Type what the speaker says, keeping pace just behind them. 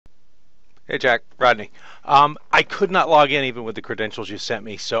Hey Jack, Rodney. I could not log in even with the credentials you sent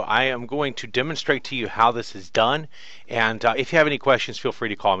me, so I am going to demonstrate to you how this is done. And if you have any questions, feel free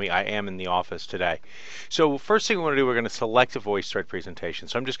to call me. I am in the office today. So first thing we want to do, we're going to select a VoiceThread presentation.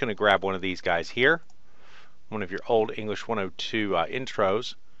 So I'm just going to grab one of these guys here, one of your old English 102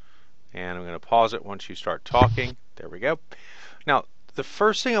 intros, and I'm going to pause it once you start talking. There we go. Now, the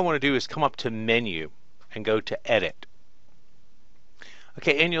first thing I want to do is come up to Menu and go to Edit.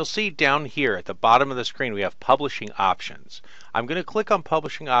 Okay, and you'll see down here at the bottom of the screen we have Publishing Options. I'm going to click on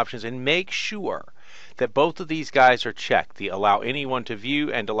Publishing Options and make sure that both of these guys are checked, the Allow Anyone to View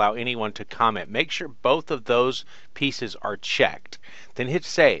and Allow Anyone to Comment. Make sure both of those pieces are checked. Then hit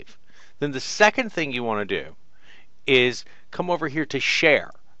Save. Then the second thing you want to do is come over here to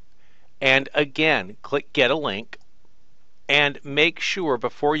Share. And again, click Get a Link. And make sure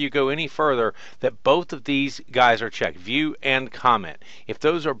before you go any further that both of these guys are checked, view and comment. If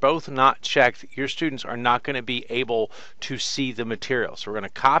those are both not checked, your students are not going to be able to see the material. So we're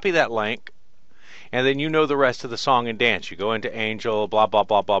going to copy that link, and then you know the rest of the song and dance. You go into Angel, blah, blah,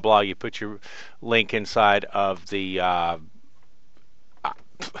 blah, blah, blah. You put your link inside of the...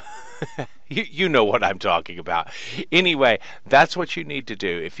 You know what I'm talking about. Anyway, that's what you need to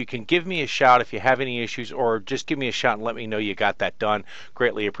do. If you can give me a shout if you have any issues, or just give me a shout and let me know you got that done.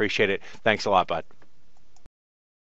 Greatly appreciate it. Thanks a lot, bud.